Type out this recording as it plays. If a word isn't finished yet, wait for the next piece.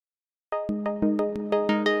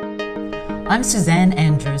I'm Suzanne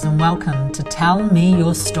Andrews and welcome to Tell Me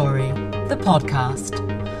Your Story, the podcast.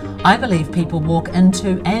 I believe people walk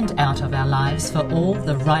into and out of our lives for all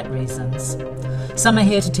the right reasons. Some are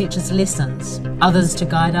here to teach us lessons, others to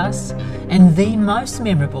guide us, and the most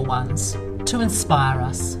memorable ones, to inspire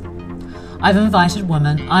us. I've invited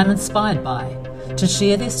women I'm inspired by to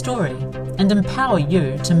share their story and empower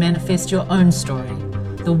you to manifest your own story,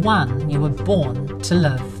 the one you were born to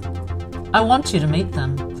live. I want you to meet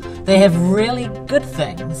them. They have really good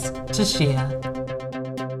things to share.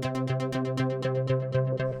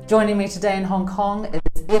 Joining me today in Hong Kong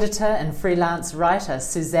is editor and freelance writer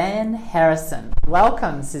Suzanne Harrison.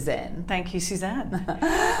 Welcome, Suzanne. Thank you, Suzanne.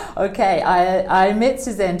 Okay, I met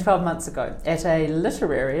Suzanne 12 months ago at a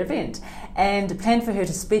literary event and planned for her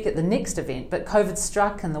to speak at the next event, but COVID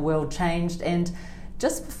struck and the world changed, and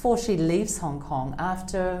just before she leaves Hong Kong,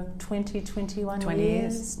 after 20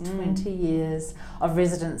 years of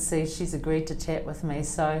residency, she's agreed to chat with me,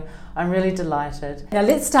 so I'm really delighted. Now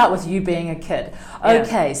let's start with you being a kid.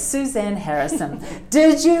 Okay, yeah. Suzanne Harrison,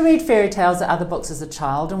 did you read fairy tales or other books as a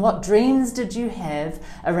child, and what dreams did you have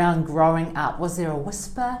around growing up? Was there a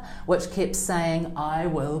whisper which kept saying, I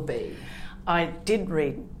will be? I did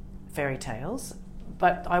read fairy tales,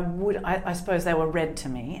 but I suppose they were read to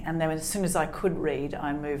me, and then as soon as I could read,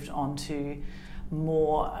 I moved on to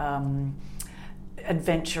more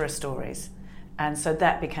adventurous stories, and so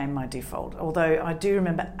that became my default. Although I do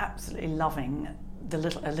remember absolutely loving A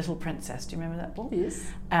Little Princess. Do you remember that book? Yes.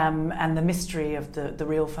 And the mystery of the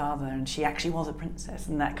real father, and she actually was a princess,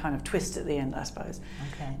 and that kind of twist at the end, I suppose.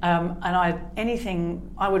 Okay. And I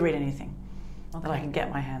would read anything that I could get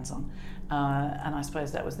my hands on. And I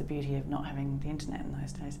suppose that was the beauty of not having the internet in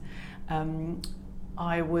those days.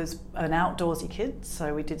 I was an outdoorsy kid,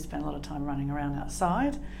 so we did spend a lot of time running around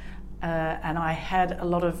outside. And I had a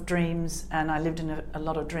lot of dreams, and I lived in a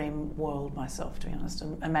lot of dream world myself, to be honest,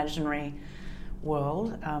 an imaginary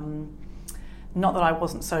world. Not that I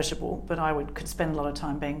wasn't sociable, but I could spend a lot of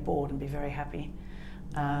time being bored and be very happy.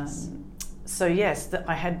 So yes,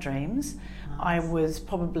 I had dreams. Nice.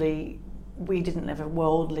 We didn't live a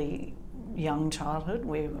worldly young childhood.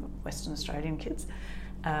 We were Western Australian kids,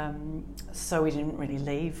 so we didn't really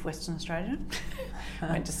leave Western Australia.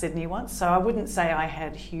 Went to Sydney once, so I wouldn't say I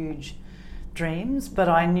had huge dreams, but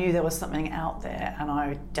I knew there was something out there, and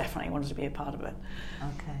I definitely wanted to be a part of it.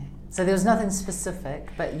 Okay, so there was nothing specific,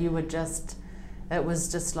 but it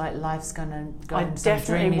was just like life's going to go in some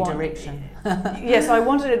dreamy direction. Yes, I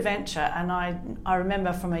wanted adventure, and I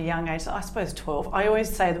remember from a young age, I suppose 12, I always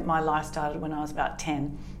say that my life started when I was about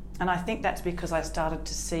 10, and I think that's because I started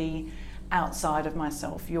to see outside of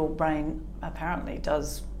myself. Your brain apparently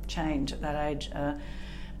does change at that age,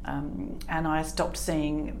 and I stopped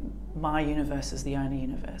seeing my universe as the only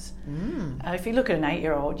universe. If you look at an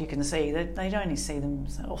 8-year-old, you can see that they only see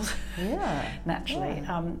themselves naturally.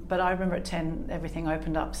 Yeah. But I remember at 10, everything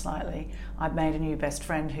opened up slightly. I made a new best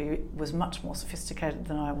friend who was much more sophisticated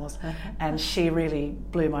than I was, and she really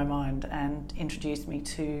blew my mind and introduced me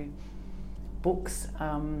to books,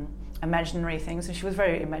 imaginary things, and she was a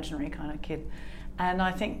very imaginary kind of kid. And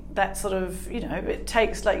I think that sort of, it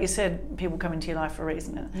takes, like you said, people come into your life for a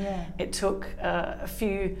reason. Yeah. It took a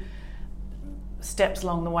few steps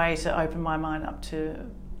along the way to open my mind up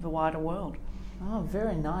to the wider world. Oh,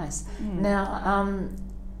 very nice. Now,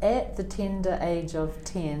 at the tender age of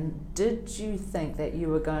 10, did you think that you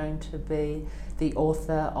were going to be the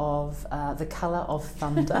author of The Colour of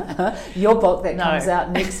Thunder, your book that comes out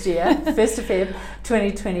next year, 1st of Feb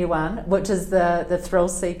 2021, which is the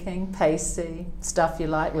thrill-seeking, pacey stuff you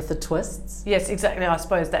like with the twists? Yes, exactly. I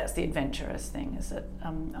suppose that's the adventurous thing, is that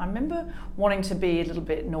I remember wanting to be a little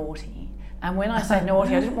bit naughty. And when I say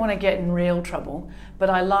naughty, I didn't want to get in real trouble, but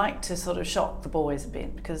I liked to sort of shock the boys a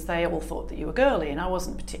bit because they all thought that you were girly, and I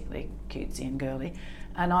wasn't particularly cutesy and girly.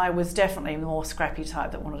 And I was definitely the more scrappy type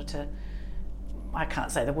that wanted to, I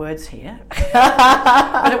can't say the words here,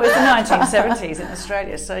 but it was the 1970s in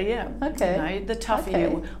Australia, so yeah. Okay. The tougher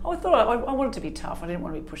you were. I wanted to be tough, I didn't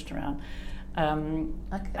want to be pushed around.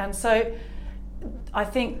 And so I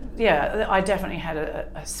think, I definitely had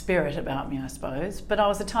a spirit about me, I suppose, but I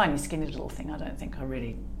was a tiny, skinny little thing. I don't think I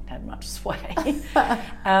really had much sway. I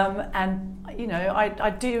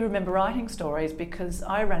do remember writing stories because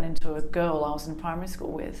I ran into a girl I was in primary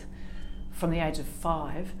school with from the age of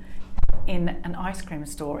 5 in an ice cream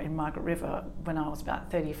store in Margaret River when I was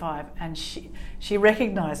about 35, and she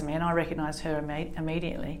recognised me and I recognised her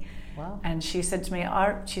immediately. Wow. And she said to me,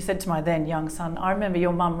 she said to my then young son, I remember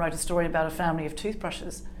your mum wrote a story about a family of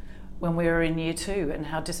toothbrushes when we were in year 2 and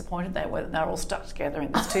how disappointed they were that they were all stuck together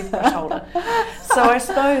in this toothbrush holder. So I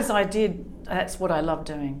suppose I did That's what I love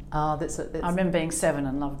doing. Oh, that's it. I remember being 7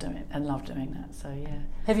 and loved doing that. So yeah.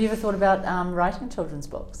 Have you ever thought about writing children's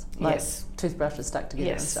books? Like yes. Toothbrushes stuck together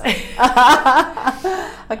yes. and stuff.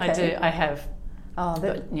 Okay. I do. I have. Oh,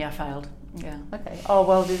 but yeah, I failed. Yeah. Okay. Oh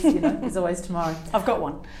well, there's always tomorrow. I've got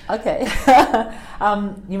one. Okay.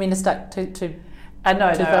 You mean a stuck to no,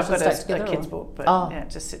 I've got together, a kid's book, but yeah, it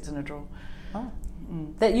just sits in a drawer. Oh.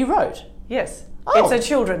 That you wrote? Yes. Oh. It's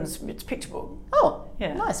a picture book. Oh,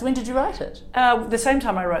 yeah. Nice. When did you write it? The same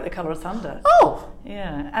time I wrote The Colour of Thunder. Oh.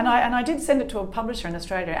 Yeah, and I did send it to a publisher in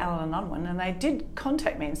Australia, Allen and Unwin, and they did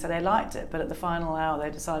contact me and say they liked it, but at the final hour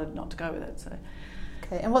they decided not to go with it. So.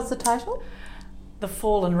 Okay, and what's the title? The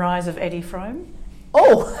Fall and Rise of Eddie Frome.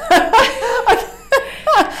 Oh.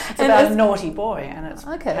 It's about a naughty boy, and it's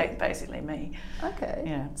basically me. Okay.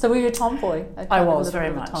 Yeah. So were you a tomboy? I was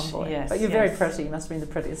very much. Tomboy. Yes. But you're very pretty. You must have been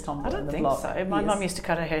the prettiest tomboy. I don't in the think block. so. My mum used to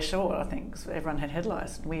cut her hair short. I think so everyone had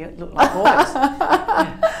headlights, and we looked like boys.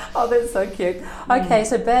 Yeah. Oh, that's so cute. Okay,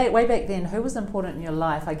 so way back then, who was important in your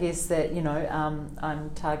life? I guess that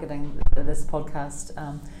I'm targeting this podcast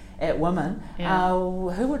at women. Yeah.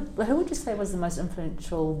 Who would you say was the most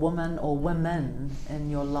influential woman or women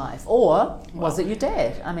in your life, or was it your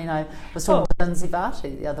dad? I mean, I was talking to Lindsay Barty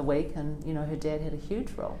the other week, and her dad had a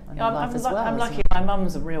huge role in her life as well. I'm lucky. My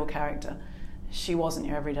mum's a real character. She wasn't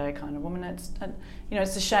your everyday kind of woman. It's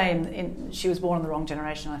a shame. She was born in the wrong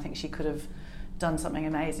generation. I think she could have done something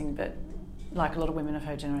amazing, but like a lot of women of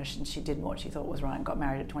her generation, she did what she thought was right and got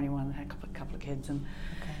married at 21 and had a couple of kids or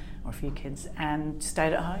a few kids, and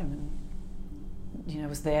stayed at home and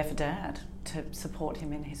was there for Dad to support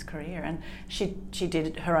him in his career. And she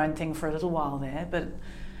did her own thing for a little while there, but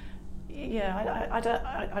yeah, I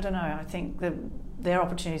don't know. I think their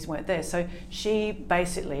opportunities weren't there. So she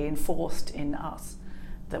basically enforced in us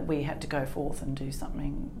that we had to go forth and do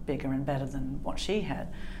something bigger and better than what she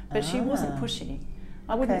had. But she wasn't pushy.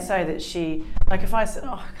 I wouldn't say that she, like if I said,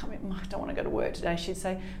 I don't want to go to work today, she'd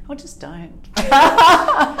say, just don't.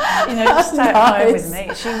 Just stay at home with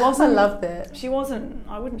me. She wasn't. I love that. She wasn't,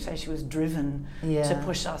 I wouldn't say she was driven to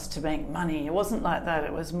push us to make money. It wasn't like that.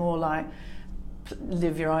 It was more like,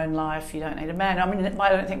 live your own life, you don't need a man. I mean, I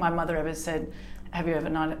don't think my mother ever said, have you ever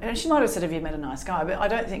known, and she might have said, have you met a nice guy, but I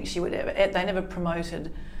don't think she would ever, they never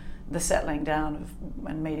promoted the settling down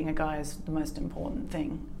and meeting a guy is the most important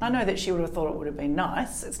thing. I know that she would have thought it would have been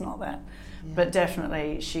nice, it's not that, but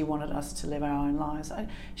definitely she wanted us to live our own lives.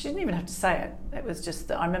 She didn't even have to say it, it was just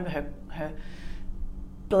that I remember her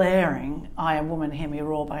blaring I Am Woman, Hear Me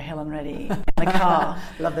Roar by Helen Reddy in the car.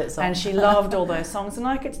 Love that song. And she loved all those songs,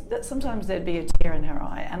 and sometimes there'd be a tear in her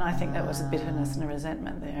eye, and I think that was a bitterness and a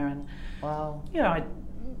resentment there. And wow.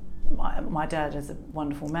 My dad is a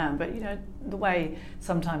wonderful man, but the way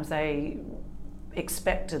sometimes they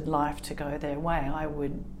expected life to go their way, I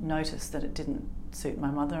would notice that it didn't suit my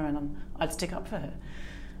mother, and I'd stick up for her.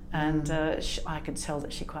 And I could tell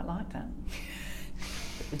that she quite liked that.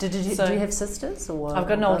 Do you have sisters? Or I've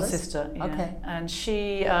got an older brothers? sister. Yeah. Okay. And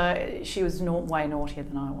she was way naughtier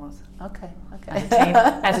than I was. Okay.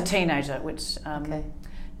 As a teenager, which.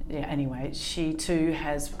 Yeah, anyway, she too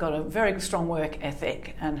has got a very strong work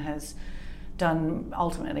ethic and has done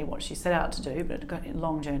ultimately what she set out to do, but got a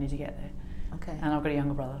long journey to get there. Okay. And I've got a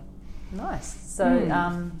younger brother. Nice. So,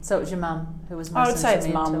 so it was your mum who was most I would say it's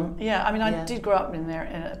mum. Yeah, I mean, I Yeah. did grow up in there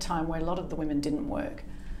at a time where a lot of the women didn't work.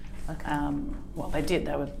 Okay. Well, they did.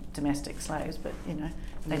 They were domestic slaves, but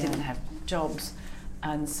they didn't have jobs,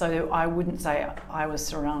 and so I wouldn't say I was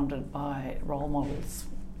surrounded by role models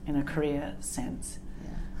in a career sense.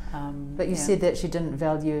 But you said that she didn't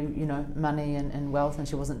value, money and wealth, and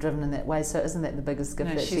she wasn't driven in that way. So isn't that the biggest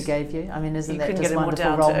gift that she gave you? I mean, isn't that just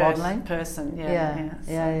wonderful role modelling? Person,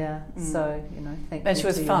 yeah. So thank you. And she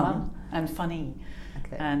was to fun your mum. and funny,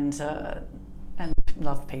 and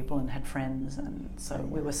loved people and had friends, and so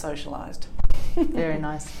we were socialised. Very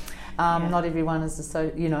nice. Not everyone is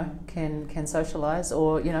can socialise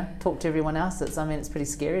or talk to everyone else. It's pretty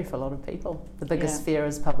scary for a lot of people. The biggest fear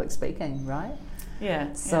is public speaking, right?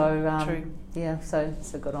 Yeah. So true. Yeah. So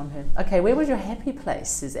good on her. Okay, where was your happy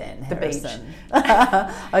place, Suzanne Harrison? The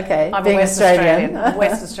beach. Okay, I'm being West Australian. Australian.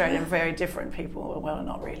 West Australian, very different people. Well,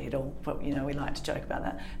 not really at all, but we like to joke about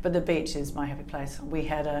that. But the beach is my happy place.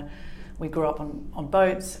 We grew up on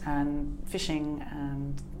boats and fishing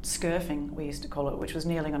and scurfing, we used to call it, which was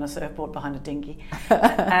kneeling on a surfboard behind a dinghy.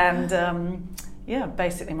 And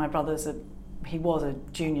basically my brother's he was a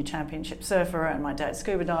junior championship surfer, and my dad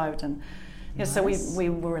scuba dived, and nice. So we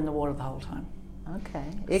were in the water the whole time.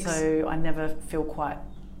 Okay. So I never feel quite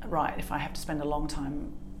right if I have to spend a long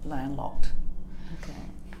time landlocked. Okay.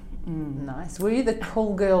 Nice. Were you the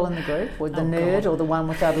cool girl in the group, or the nerd, or the one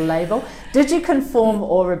without a label? Did you conform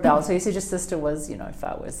or rebel? So you said your sister was,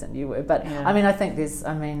 far worse than you were. But I think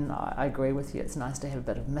I agree with you. It's nice to have a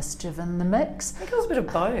bit of mischief in the mix. I think it was a bit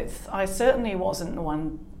of both. I certainly wasn't the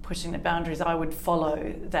one pushing the boundaries. I would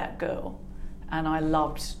follow that girl, and I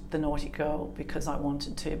loved the naughty girl because I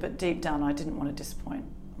wanted to. But deep down, I didn't want to disappoint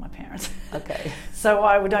my parents. Okay. So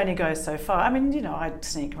I would only go so far. I mean, I'd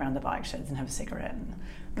sneak around the bike sheds and have a cigarette.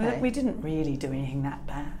 We didn't really do anything that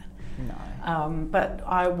bad. No. But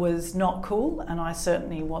I was not cool, and I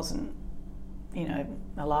certainly wasn't, a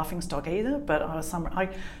laughing stock either. But I was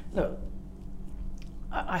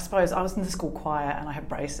I suppose I was in the school choir, and I had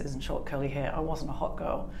braces and short curly hair. I wasn't a hot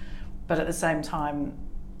girl, but at the same time,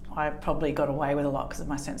 I probably got away with a lot because of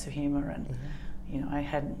my sense of humour, and I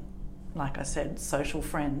had, like I said, social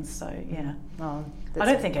friends. So yeah, I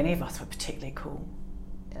don't think any of us were particularly cool.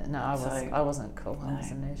 No, I wasn't cool. I was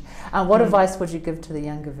a nerd. What advice would you give to the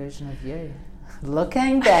younger version of you?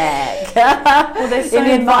 Looking back, well, there's so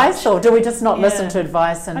any advice, much. or do we just not listen to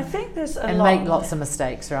advice and I think there's a and lot. make lots of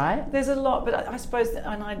mistakes, right? There's a lot, but I suppose,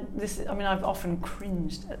 I've often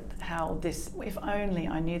cringed at how this. If only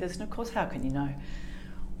I knew this, and of course, how can you know?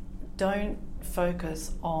 Don't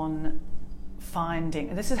focus on finding.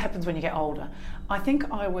 And this happens when you get older. I think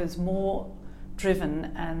I was more driven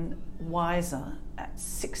and wiser at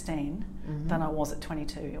 16 than I was at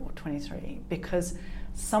 22 or 23, because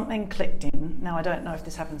something clicked in. Now, I don't know if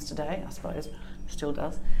this happens today, I suppose, still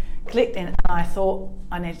does. Clicked in, and I thought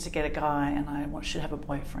I needed to get a guy, and I should have a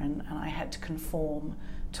boyfriend, and I had to conform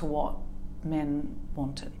to what men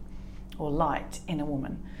wanted or liked in a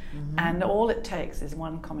woman. And all it takes is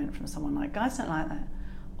one comment from someone like, guys don't like that,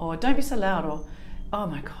 or don't be so loud, or oh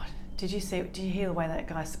my God, did you hear the way that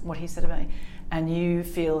guy, what he said about me? And you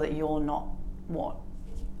feel that you're not what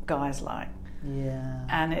guys like. Yeah.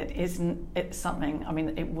 And it's something,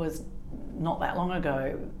 it was not that long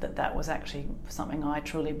ago that was actually something I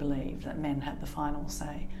truly believed, that men had the final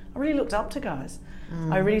say. I really looked up to guys.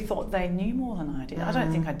 I really thought they knew more than I did. I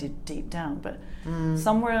don't think I did deep down, but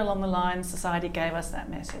somewhere along the line, society gave us that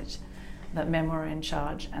message that men were in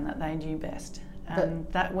charge and that they knew best. And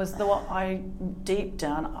that was deep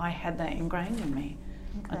down, I had that ingrained in me.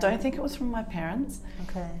 Okay. I don't think it was from my parents.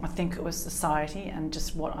 Okay. I think it was society and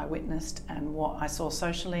just what I witnessed and what I saw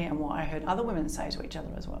socially and what I heard other women say to each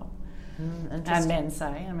other as well. And men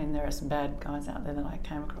say. There are some bad guys out there that I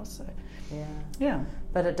came across. So yeah.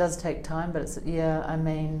 But it does take time. But it's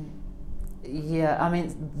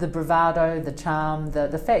the bravado, the charm,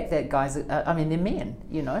 the fact that guys, they're men,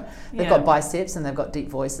 They've got biceps and they've got deep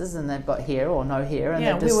voices and they've got hair or no hair.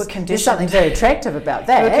 And we were conditioned. There's something very attractive about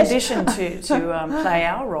that. We were conditioned to play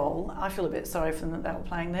our role. I feel a bit sorry for them that they were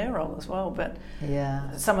playing their role as well. But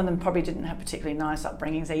some of them probably didn't have particularly nice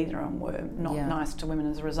upbringings either, and were not nice to women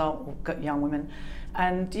as a result, or young women.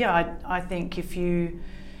 And I think if you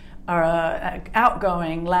are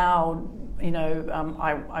outgoing, loud,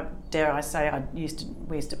 I dare I say, we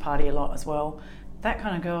used to party a lot as well. That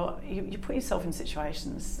kind of girl, you put yourself in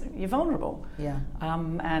situations, you're vulnerable. Yeah.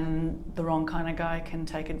 And the wrong kind of guy can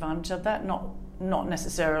take advantage of that. Not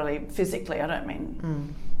necessarily physically. I don't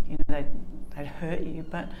mean, they'd hurt you,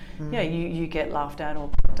 but you get laughed at or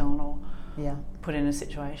picked on or put in a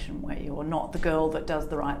situation where you're not the girl that does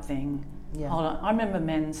the right thing. Yeah. Hold on. I remember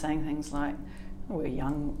men saying things like, we're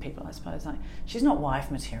young people, I suppose, like, she's not wife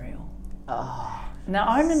material. Oh, now,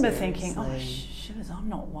 I remember thinking, shiz, I'm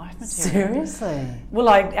not wife material. Seriously? Well,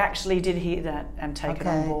 I actually did hear that and take it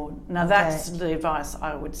on board. Now, that's the advice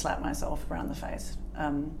I would slap myself around the face,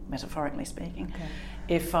 metaphorically speaking,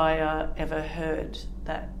 if I ever heard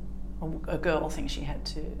that a girl thinks she had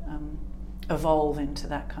to evolve into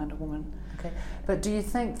that kind of woman. Okay, but do you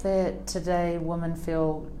think that today women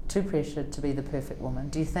feel too pressured to be the perfect woman?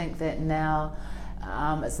 Do you think that now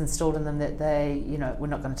it's installed in them that they, we're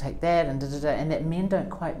not going to take that and and that men don't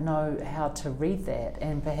quite know how to read that,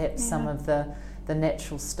 and perhaps some of the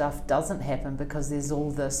natural stuff doesn't happen because there's all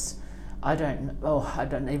this, I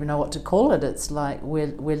don't even know what to call it. It's like we're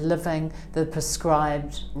living the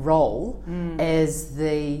prescribed role as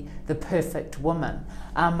the perfect woman.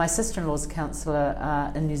 My sister-in-law's a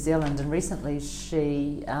counsellor in New Zealand, and recently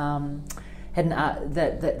she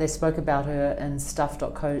that they spoke about her in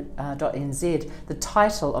stuff.co.nz. The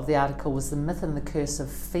title of the article was "The Myth and the Curse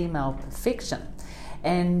of Female Perfection."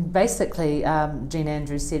 And basically, Jean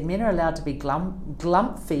Andrews said men are allowed to be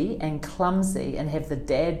glumpy and clumsy and have the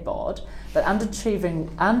dad bod, but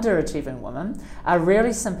underachieving women are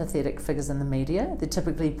rarely sympathetic figures in the media. They're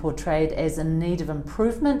typically portrayed as in need of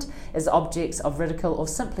improvement, as objects of ridicule, or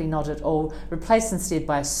simply not at all, replaced instead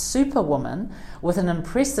by a superwoman with an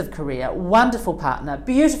impressive career, wonderful partner,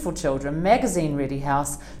 beautiful children, magazine-ready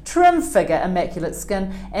house, trim figure, immaculate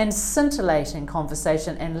skin, and scintillating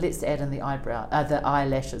conversation. And let's add in the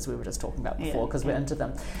eyelashes we were just talking about before, because we're into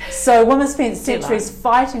them. So women spent centuries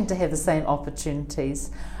fighting to have the same opportunities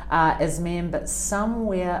as men, but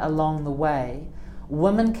somewhere along the way,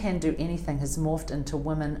 women can do anything has morphed into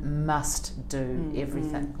women must do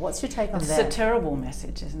everything. What's your take on that? It's a terrible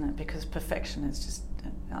message, isn't it? Because perfection is just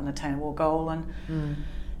an unattainable goal, and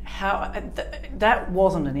that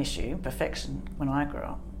wasn't an issue, perfection, when I grew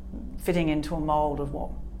up. Fitting into a mould of what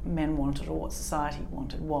men wanted or what society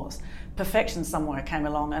wanted was. Perfection somewhere came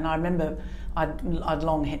along, and I remember I'd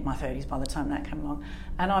long hit my 30s by the time that came along,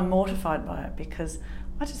 and I'm mortified by it because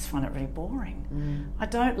I just find it really boring. I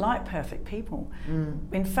don't like perfect people.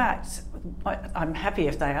 In fact, I'm happy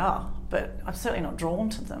if they are, but I'm certainly not drawn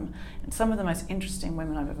to them. And some of the most interesting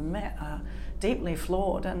women I've ever met are deeply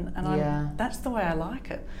flawed, and that's the way I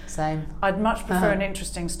like it. Same. I'd much prefer an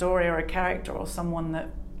interesting story or a character or someone that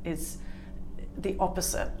is the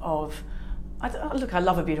opposite of... Look, I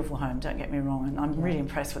love a beautiful home, don't get me wrong, and I'm really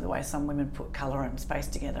impressed with the way some women put colour and space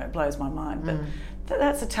together. It blows my mind, but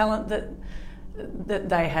that's a talent that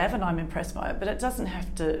they have, and I'm impressed by it, but it doesn't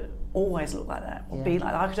have to always look like that or be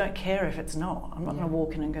like that. I don't care if it's not. I'm not going to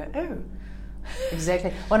walk in and go, oh.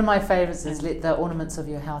 Exactly. One of my favourites is let the ornaments of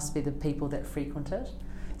your house be the people that frequent it.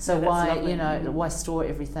 So why store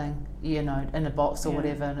everything, in a box or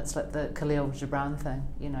whatever, and it's like the Khalil Gibran thing,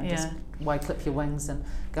 just why clip your wings and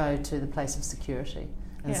go to the place of security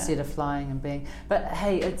instead of flying and being. But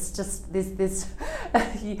hey, it's just there's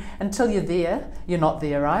until you're there, you're not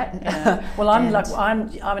there, right? Yeah. Well, I'm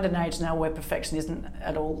at an age now where perfection isn't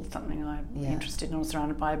at all something I'm interested in or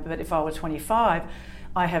surrounded by. But if I were 25,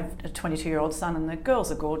 I have a 22-year-old son, and the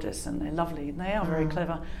girls are gorgeous and they're lovely and they are very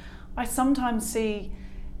clever. I sometimes see,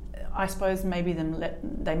 I suppose maybe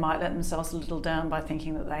they might let themselves a little down by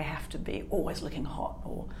thinking that they have to be always looking hot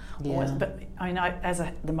or always. But I mean, as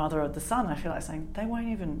the mother of the son, I feel like saying they won't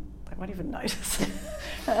even notice.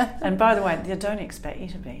 And by the way, they don't expect you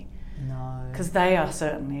to be. No. Because they are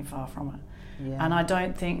certainly far from it. Yeah. And I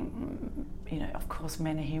don't think, of course,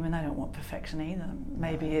 men are human. They don't want perfection either.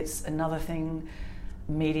 Maybe it's another thing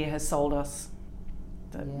media has sold us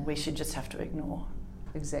that we should just have to ignore.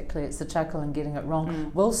 Exactly, it's the chuckle and getting it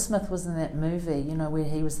wrong. Will Smith was in that movie, where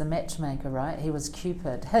he was the matchmaker, right? He was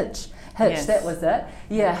Cupid. Hitch, yes. That was it.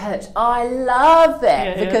 Yeah, Hitch. I love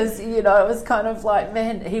that because, it was kind of like,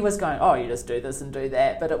 man, he was going, oh, you just do this and do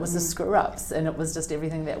that, but it was the screw-ups and it was just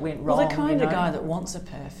everything that went wrong. Well, the kind of guy that wants a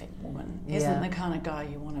perfect woman isn't the kind of guy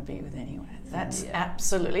you want to be with anyway. That's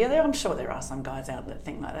absolutely, I'm sure there are some guys out that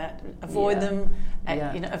think like that. Avoid them,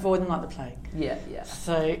 avoid them like the plague. Yeah.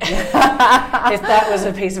 So if that was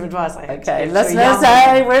a piece of advice I had to give listeners,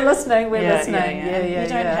 hey, we're listening. You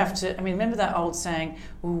don't have to. I mean, remember that old saying?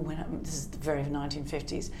 This is the very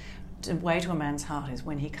 1950s. The way to a man's heart is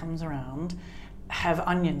when he comes around, have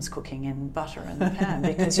onions cooking in butter in the pan,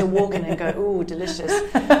 because you'll walk in and go, ooh, delicious.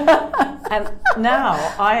 And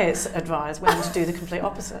now I advise women to do the complete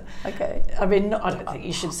opposite. Okay. I mean, I don't think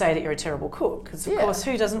you should say that you're a terrible cook, because of course,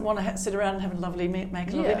 who doesn't want to sit around and have a lovely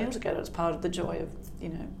make a lovely meal together? It's part of the joy of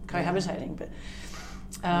cohabitating. But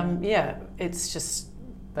it's just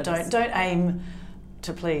don't aim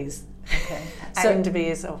to please. Okay. Aim to be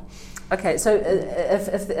yourself. Okay, so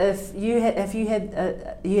if you had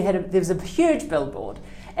there was a huge billboard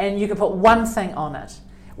and you could put one thing on it,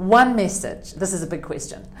 one message. This is a big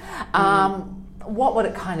question. What would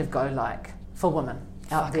it kind of go like for women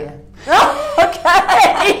out there?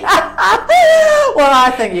 Okay. Well,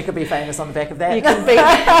 I think you could be famous on the back of that.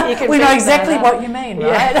 We know exactly what you mean,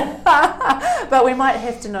 right? But we might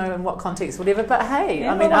have to know in what context, whatever. But hey,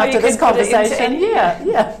 after this conversation,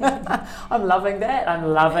 I'm loving that. I'm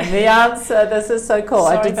loving the answer. This is so cool.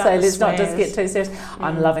 I did say let's not just get too serious.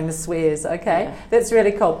 I'm loving the swears. Okay, that's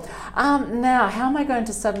really cool. Now, how am I going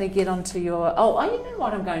to suddenly get onto your? You know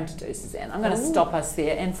what I'm going to do, Suzanne? I'm going to stop us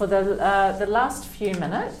there, and for the last few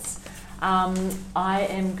minutes, I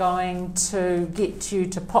am going to get you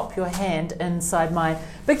to pop your hand inside my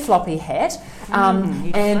big floppy hat,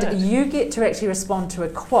 and you get to actually respond to a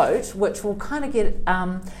quote, which will kind of get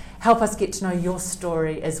help us get to know your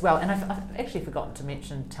story as well. And I've actually forgotten to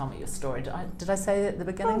mention, tell me your story. Did I say that at the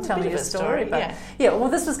beginning? Tell me your story. But yeah, well,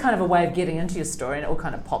 this was kind of a way of getting into your story, and it all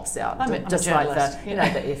kind of pops out. I'm just a like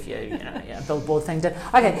the FU, billboard thing did.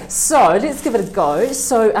 Okay, so let's give it a go.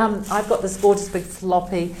 So I've got this gorgeous big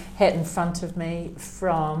floppy hat in front of me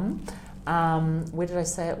from... where did I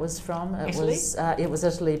say it was from? Italy? It was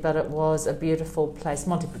Italy, but it was a beautiful place,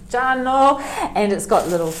 Montepulciano, and it's got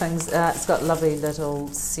little things. It's got lovely little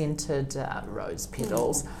scented rose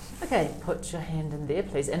petals. Okay, put your hand in there,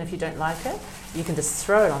 please. And if you don't like it, you can just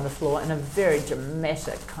throw it on the floor in a very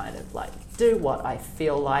dramatic kind of like, do what I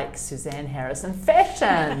feel like, Suzanne Harrison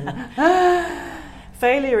fashion.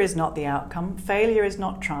 Failure is not the outcome. Failure is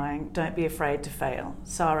not trying. Don't be afraid to fail.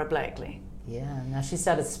 Sarah Blakely. Yeah, now she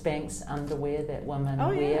started Spanx underwear that women Oh,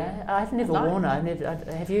 wear. yeah. I've never worn it.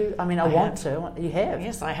 Have you? I mean, I want to. You have?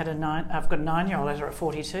 Yes, I've got a 9-year-old letter at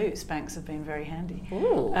 42. Spanx have been very handy.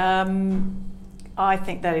 Ooh. I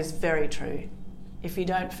think that is very true. If you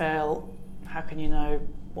don't fail, how can you know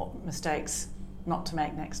what mistakes not to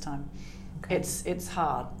make next time? Okay. It's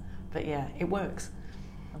hard, but yeah, it works.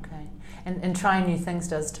 Okay, and trying new things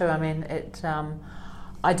does too. I mean, it.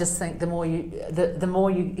 I just think the more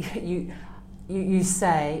you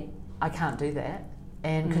say, I can't do that,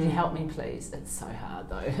 and could you help me please? It's so hard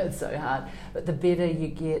though, it's so hard. But the better you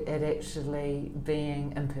get at actually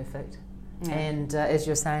being imperfect. Yeah. And as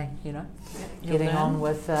you're saying, getting on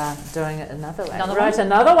with doing it another way.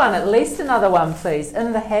 Another one, at least another one please.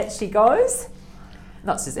 In the hat she goes.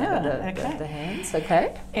 Not Suzanne, but the hands,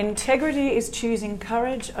 okay. Integrity is choosing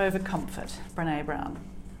courage over comfort, Brené Brown.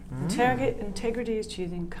 Integrity is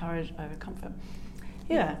choosing courage over comfort.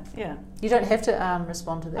 Yeah. You don't have to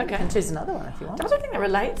respond to that. Okay. You can choose another one if you want. I don't think that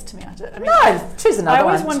relates to me. Choose another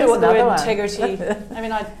one. I always wonder what the word integrity... I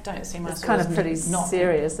mean, I don't see myself it's kind of pretty not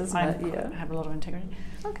serious, isn't it? Yeah. I have a lot of integrity.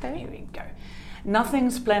 Okay. Here we go. Nothing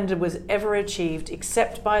splendid was ever achieved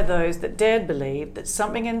except by those that dared believe that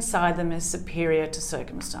something inside them is superior to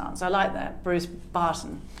circumstance. I like that. Bruce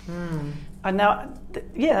Barton. I know,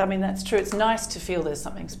 I mean, that's true. It's nice to feel there's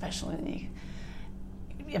something special in you.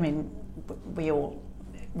 I mean, we all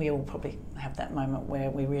probably have that moment where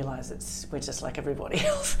we realise we're just like everybody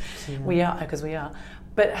else. Yeah. We are.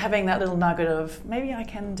 But having that little nugget of, maybe I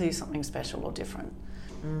can do something special or different.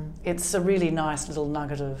 It's a really nice little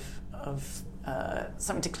nugget of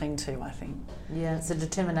something to cling to, I think. Yeah, it's a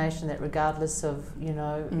determination that regardless of,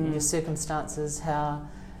 your circumstances, how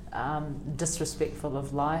disrespectful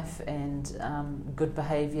of life and good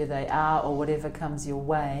behaviour they are, or whatever comes your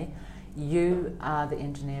way, you are the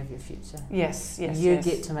engineer of your future. Yes. You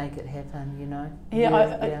get to make it happen,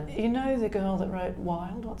 Yeah, you know the girl that wrote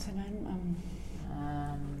Wild, what's her name?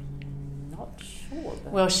 Not sure.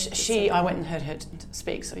 Well, I went and heard her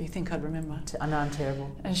speak, so you think I'd remember. I know, I'm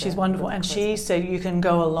terrible. And she's wonderful. And she said you can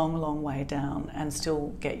go a long, long way down and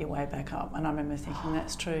still get your way back up. And I remember thinking,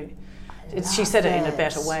 that's true. She said it in a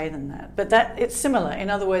better way than that. But it's similar. In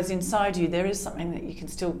other words, inside you, there is something that you can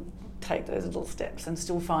still take those little steps and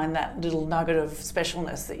still find that little nugget of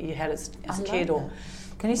specialness that you had as a kid.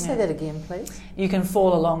 Can you say that again, please? You can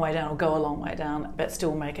fall a long way down or go a long way down, but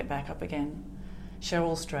still make it back up again.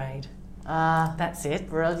 Cheryl Strayed. That's it.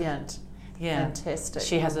 Brilliant. Yeah. Fantastic.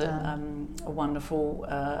 She has a wonderful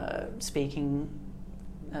speaking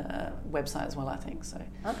website as well, I think. So.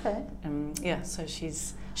 Okay. So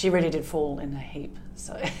she really did fall in a heap.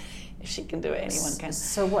 So if she can do it, anyone can.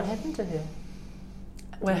 So what happened to her?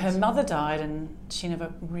 Well, her mother died and she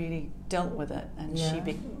never really dealt with it, and she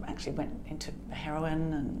actually went into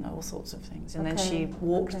heroin and all sorts of things. And then she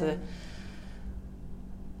walked the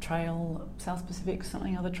trail, South Pacific,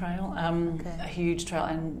 other trail, a huge trail,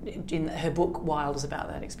 and in her book Wild is about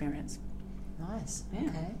that experience. Nice. Yeah.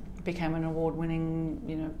 Okay. Became an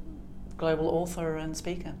award-winning, global author and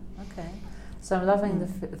speaker. Okay. So I'm loving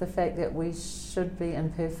the fact that we should be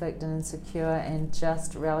imperfect and insecure, and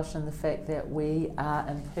just relish in the fact that we are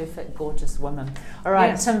imperfect, gorgeous women. All right,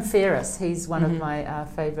 yes. Tim Ferriss, he's one of my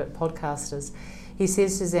favourite podcasters. He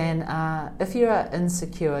says, Suzanne, if you are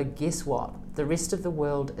insecure, guess what? The rest of the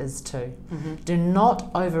world is too. Do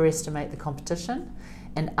not overestimate the competition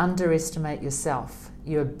and underestimate yourself.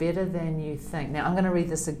 You're better than you think. Now, I'm going to read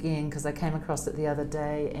this again because I came across it the other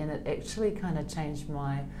day and it actually kind of changed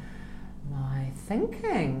my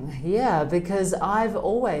thinking. Yeah, because I've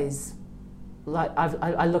always,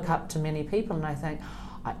 I look up to many people and I think,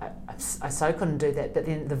 I so couldn't do that, but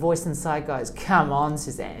then the voice inside goes, come on,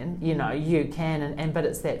 Suzanne, you can, but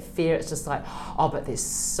it's that fear. It's just like, but they're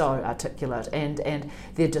so articulate and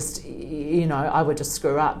they're just, I would just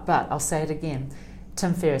screw up. But I'll say it again,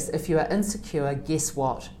 Tim Ferriss, if you are insecure, guess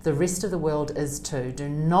what? The rest of the world is too. Do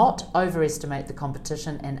not overestimate the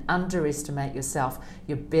competition and underestimate yourself.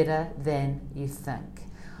 You're better than you think.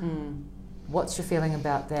 What's your feeling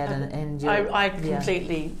about that? I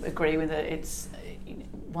completely agree with it. It's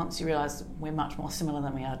once you realise we're much more similar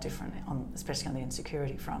than we are different, especially on the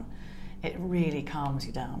insecurity front, it really calms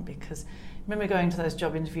you down, because remember going to those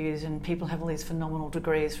job interviews and people have all these phenomenal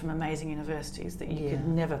degrees from amazing universities that you could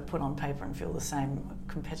never put on paper and feel the same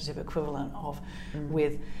competitive equivalent of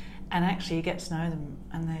with, and actually you get to know them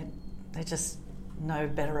and they just know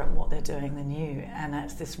better at what they're doing than you, and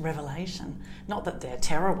that's this revelation. Not that they're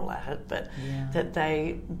terrible at it, but that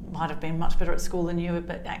they might have been much better at school than you,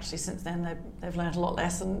 but actually since then they've learned a lot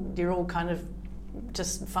less, and you're all kind of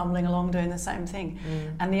just fumbling along doing the same thing.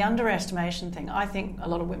 And the underestimation thing, I think a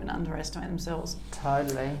lot of women underestimate themselves.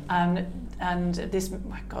 Totally. And this,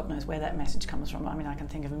 God knows where that message comes from. I mean, I can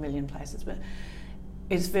think of a million places, but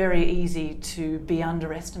it's very easy to be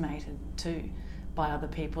underestimated too by other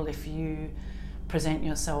people if you present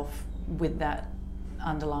yourself with that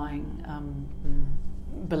underlying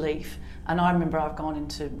belief. And I remember I've gone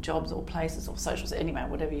into jobs or places or socials, anyway,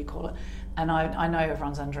 whatever you call it, and I know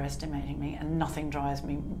everyone's underestimating me, and nothing drives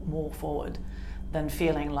me more forward than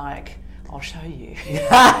feeling like, I'll show you.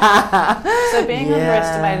 So being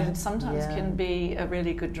underestimated sometimes can be a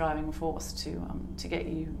really good driving force to get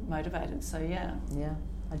you motivated. So yeah,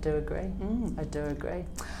 I do agree. I do agree.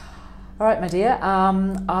 All right, my dear.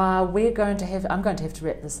 I'm going to have to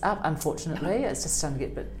wrap this up. Unfortunately, it's just starting to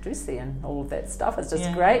get a bit juicy and all of that stuff. It's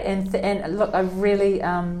just great. And look, I really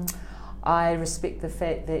I respect the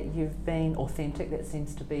fact that you've been authentic. That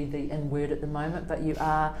seems to be the in word at the moment, but you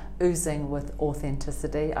are oozing with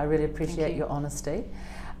authenticity. I really appreciate your honesty.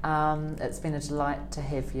 It's been a delight to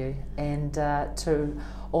have you, and to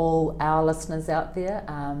all our listeners out there,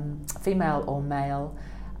 female or male.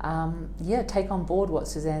 Take on board what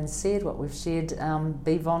Suzanne said, what we've shared.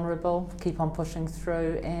 Be vulnerable, keep on pushing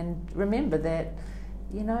through, and remember that,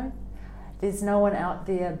 there's no one out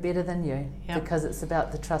there better than you, because it's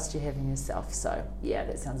about the trust you have in yourself. So,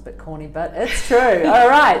 that sounds a bit corny, but it's true. All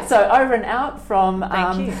right, so over and out from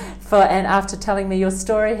Thank you. And after telling me your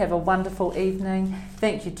story, have a wonderful evening.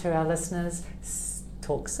 Thank you to our listeners.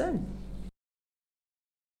 Talk soon.